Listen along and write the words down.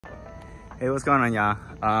Hey, what's going on, y'all?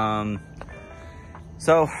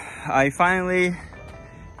 So I finally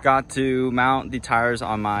got to mount the tires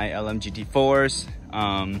on my LMGT4s.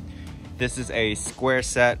 This is a square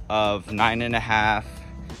set of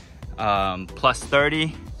 9.5 plus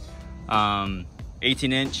 30, 18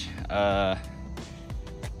 inch.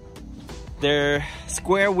 They're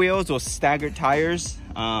square wheels with staggered tires.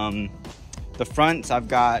 The fronts, I've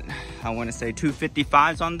got, I want to say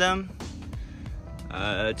 255s on them.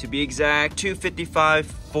 To be exact, 255,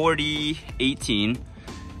 40, 18.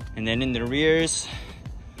 And then in the rears,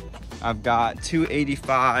 I've got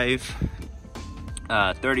 285,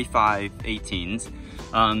 35,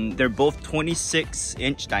 18s. They're both 26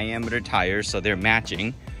 inch diameter tires, so they're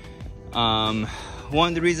matching. One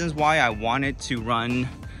of the reasons why I wanted to run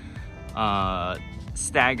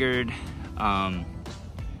staggered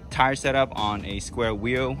tire setup on a square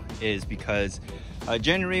wheel is because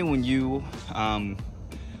generally when you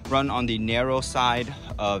run on the narrow side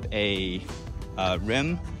of a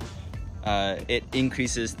rim, it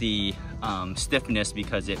increases the stiffness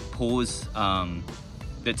because it pulls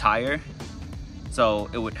the tire. So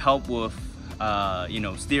it would help with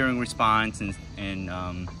steering response and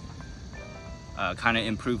kind of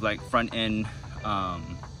improve like front end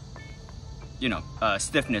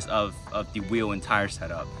stiffness of the wheel and tire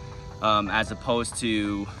setup, as opposed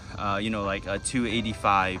to like a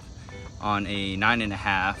 285 on a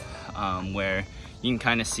 9.5, where you can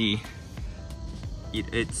kind of see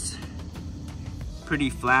it's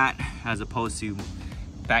pretty flat, as opposed to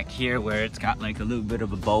back here where it's got like a little bit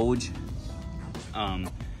of a bulge.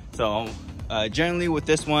 So generally with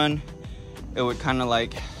this one, it would kind of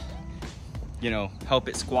like help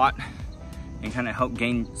it squat and kind of help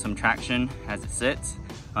gain some traction as it sits,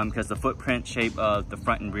 because the footprint shape of the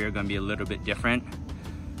front and rear are going to be a little bit different.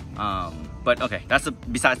 But okay, that's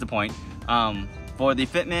besides the point. For the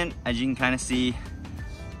fitment, as you can kind of see,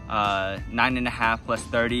 9.5 plus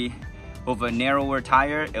 30. With a narrower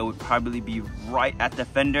tire, it would probably be right at the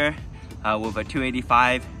fender. With a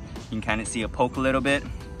 285, you can kind of see a poke a little bit.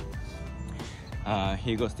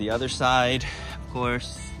 Here goes the other side, of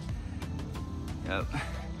course. Yep.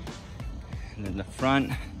 And then the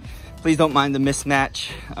front. Please don't mind the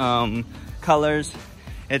mismatch colors.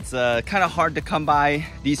 It's kind of hard to come by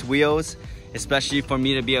these wheels, especially for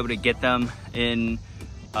me to be able to get them in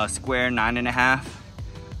a square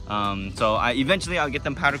 9.5. So eventually I'll get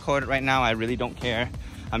them powder coated. Right now I really don't care.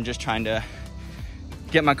 I'm just trying to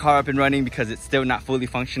get my car up and running because it's still not fully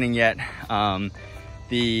functioning yet.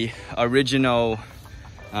 The original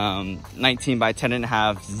 19 by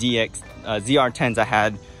 10.5 ZR10s I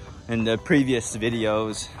had in the previous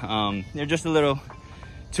videos, they're just a little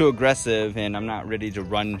too aggressive and I'm not ready to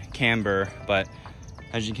run camber. But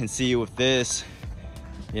as you can see with this,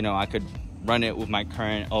 I could run it with my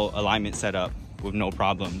current alignment setup with no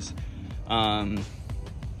problems.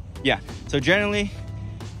 Yeah, so generally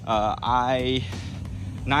for a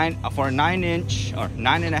 9-inch or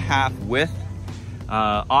 9.5 width,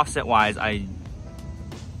 offset wise, I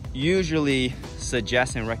usually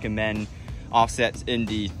suggest and recommend offsets in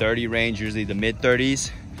the 30 range, usually the mid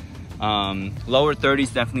 30s. Lower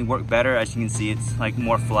 30s definitely work better. As you can see, it's like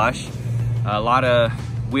more flush. A lot of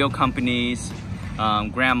wheel companies,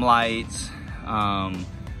 Graham Lights, a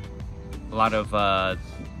lot of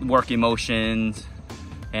Work Emotions,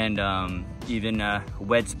 and even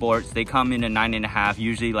Wed Sports, they come in a 9.5,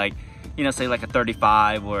 usually like, say like a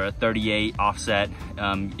 35 or a 38 offset,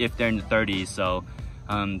 if they're in the 30s. So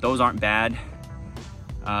those aren't bad.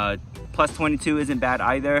 Plus 22 isn't bad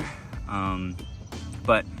either,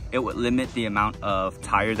 but it would limit the amount of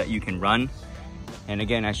tire that you can run. And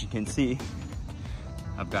again, as you can see,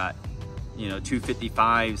 I've got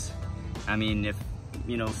 255s. I mean, if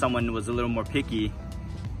someone was a little more picky,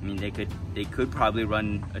 I mean, they could probably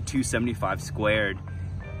run a 275 squared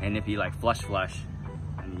and it'd be like flush.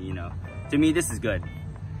 I mean, to me this is good.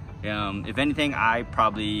 If anything, I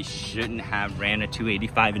probably shouldn't have ran a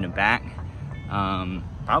 285 in the back.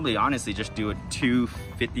 Probably honestly just do a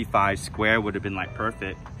 255 square would have been like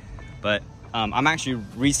perfect. But I'm actually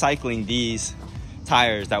recycling these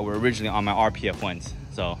tires that were originally on my RPF1s,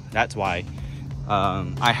 so that's why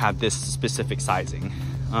I have this specific sizing.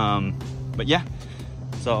 But yeah,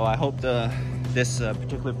 so I hope this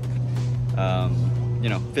particular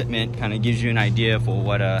fitment kind of gives you an idea for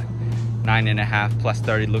what a 9.5 plus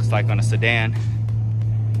 30 looks like on a sedan.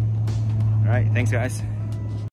 All right, thanks guys.